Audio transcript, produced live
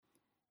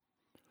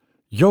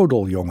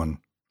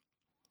Jodeljongen.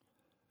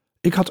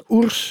 Ik had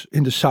Urs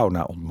in de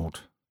sauna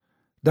ontmoet.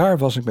 Daar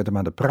was ik met hem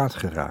aan de praat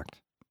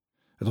geraakt.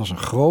 Het was een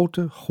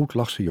grote,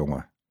 goedlachse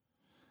jongen.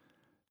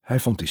 Hij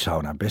vond die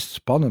sauna best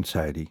spannend,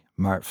 zei hij,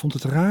 maar vond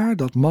het raar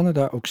dat mannen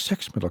daar ook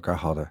seks met elkaar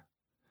hadden.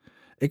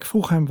 Ik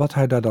vroeg hem wat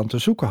hij daar dan te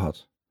zoeken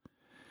had.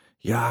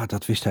 Ja,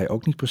 dat wist hij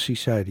ook niet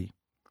precies, zei hij.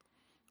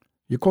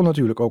 Je kon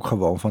natuurlijk ook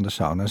gewoon van de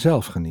sauna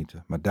zelf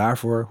genieten, maar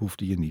daarvoor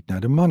hoefde je niet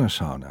naar de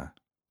mannensauna.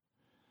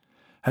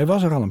 Hij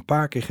was er al een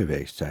paar keer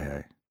geweest, zei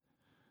hij.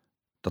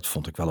 Dat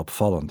vond ik wel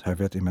opvallend. Hij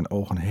werd in mijn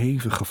ogen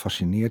hevig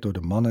gefascineerd door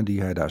de mannen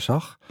die hij daar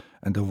zag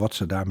en door wat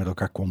ze daar met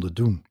elkaar konden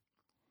doen.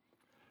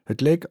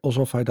 Het leek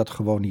alsof hij dat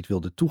gewoon niet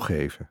wilde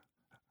toegeven.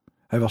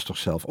 Hij was toch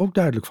zelf ook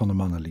duidelijk van de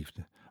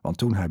mannenliefde, want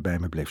toen hij bij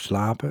me bleef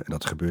slapen, en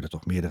dat gebeurde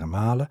toch meerdere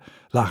malen,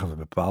 lagen we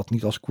bepaald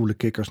niet als koele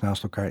kikkers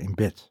naast elkaar in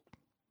bed.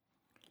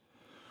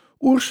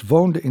 Urs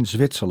woonde in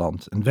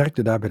Zwitserland en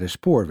werkte daar bij de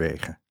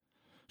spoorwegen.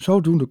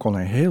 Zodoende kon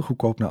hij heel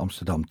goedkoop naar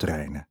Amsterdam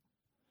treinen.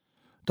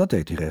 Dat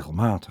deed hij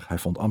regelmatig. Hij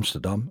vond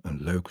Amsterdam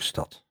een leuke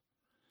stad.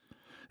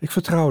 Ik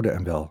vertrouwde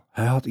hem wel.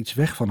 Hij had iets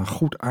weg van een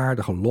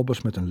goedaardige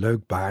lobbes met een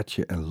leuk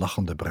baardje en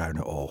lachende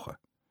bruine ogen.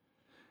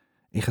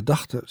 In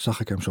gedachten zag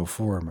ik hem zo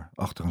voor me,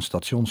 achter een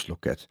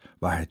stationsloket,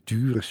 waar hij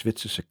dure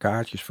Zwitserse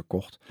kaartjes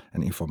verkocht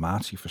en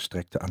informatie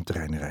verstrekte aan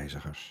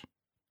treinreizigers.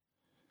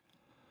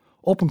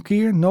 Op een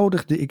keer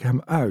nodigde ik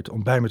hem uit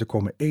om bij me te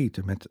komen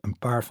eten met een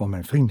paar van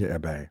mijn vrienden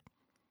erbij.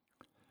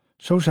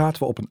 Zo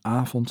zaten we op een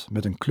avond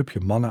met een clubje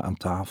mannen aan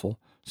tafel,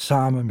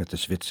 samen met de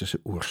Zwitserse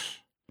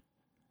Urs.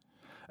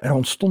 Er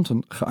ontstond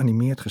een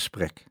geanimeerd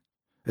gesprek.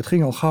 Het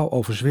ging al gauw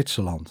over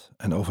Zwitserland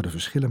en over de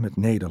verschillen met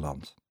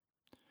Nederland.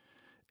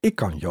 Ik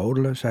kan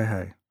jodelen, zei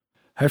hij.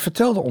 Hij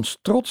vertelde ons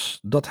trots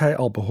dat hij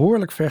al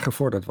behoorlijk ver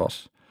gevorderd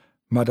was,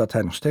 maar dat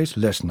hij nog steeds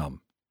les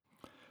nam.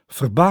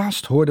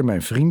 Verbaasd hoorden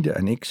mijn vrienden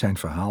en ik zijn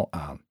verhaal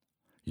aan.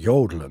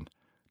 Jodelen,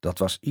 dat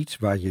was iets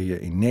waar je je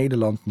in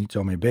Nederland niet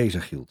zo mee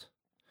bezig hield.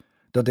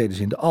 Dat deden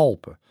ze in de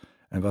Alpen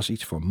en was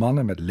iets voor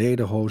mannen met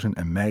lederhozen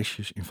en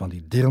meisjes in van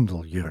die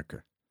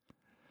dirndeljurken.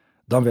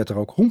 Dan werd er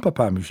ook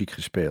hoenpapa-muziek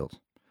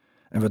gespeeld.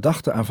 En we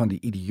dachten aan van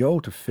die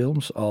idiote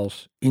films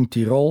als In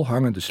Tirol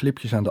hangen de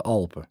slipjes aan de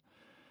Alpen.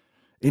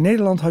 In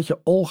Nederland had je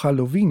Olga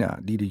Lowina,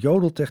 die de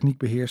jodeltechniek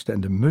beheerste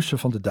en de mussen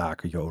van de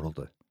daken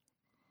jodelde.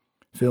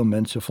 Veel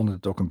mensen vonden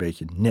het ook een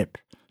beetje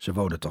nep. Ze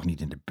woonden toch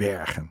niet in de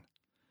bergen.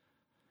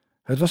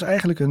 Het was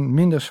eigenlijk een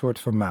minder soort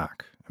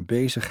vermaak. Een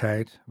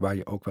bezigheid waar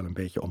je ook wel een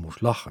beetje om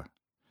moest lachen.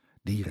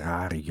 Die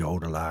rare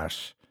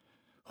jodelaars.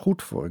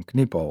 Goed voor een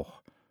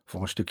knipoog,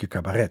 voor een stukje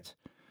cabaret.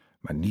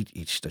 Maar niet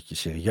iets dat je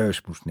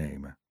serieus moest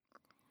nemen.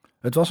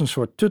 Het was een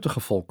soort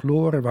tuttige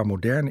folklore waar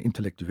moderne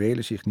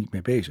intellectuelen zich niet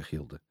mee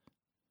bezighielden.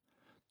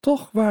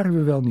 Toch waren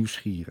we wel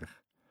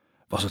nieuwsgierig.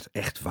 Was het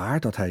echt waar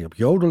dat hij op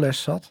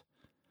jodelles zat?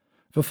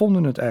 We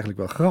vonden het eigenlijk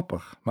wel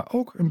grappig, maar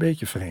ook een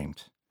beetje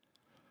vreemd.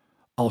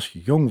 Als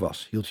je jong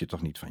was, hield je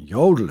toch niet van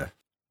jodelen?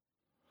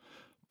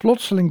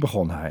 Plotseling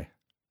begon hij.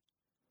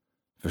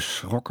 We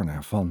schrokken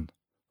ervan.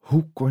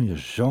 Hoe kon je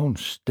zo'n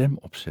stem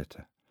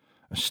opzetten?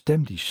 Een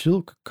stem die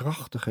zulke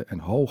krachtige en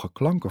hoge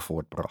klanken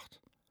voortbracht.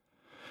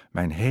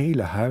 Mijn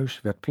hele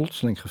huis werd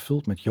plotseling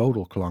gevuld met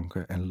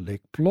jodelklanken en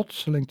leek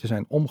plotseling te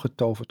zijn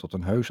omgetoverd tot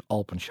een heus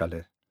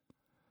Alpenchalet.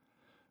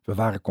 We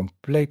waren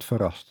compleet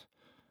verrast.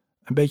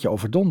 Een beetje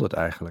overdonderd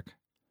eigenlijk.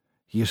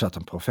 Hier zat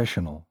een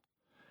professional.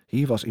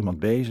 Hier was iemand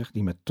bezig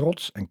die met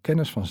trots en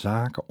kennis van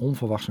zaken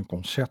onverwachts een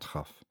concert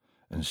gaf.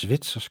 Een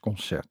Zwitsers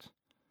concert.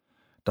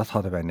 Dat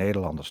hadden wij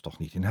Nederlanders toch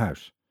niet in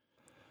huis.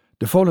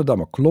 De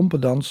Volendammer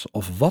klompendans,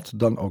 of wat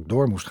dan ook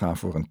door moest gaan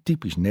voor een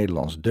typisch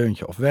Nederlands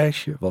deuntje of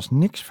wijsje, was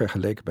niks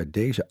vergeleken bij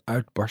deze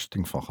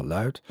uitbarsting van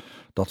geluid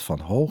dat van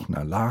hoog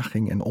naar laag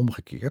ging en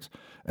omgekeerd,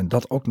 en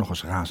dat ook nog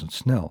eens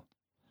razendsnel.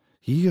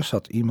 Hier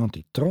zat iemand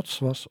die trots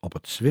was op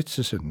het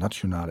Zwitserse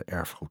nationale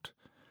erfgoed.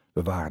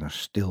 We waren er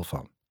stil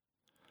van.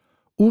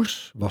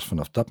 Urs was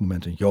vanaf dat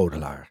moment een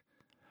jodelaar.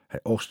 Hij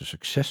oogste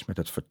succes met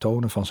het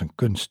vertonen van zijn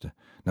kunsten,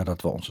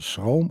 nadat we onze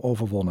schroom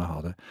overwonnen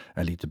hadden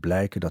en lieten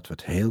blijken dat we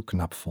het heel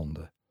knap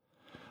vonden.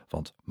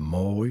 Want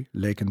mooi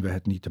leken we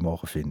het niet te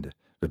mogen vinden.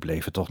 We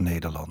bleven toch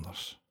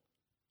Nederlanders.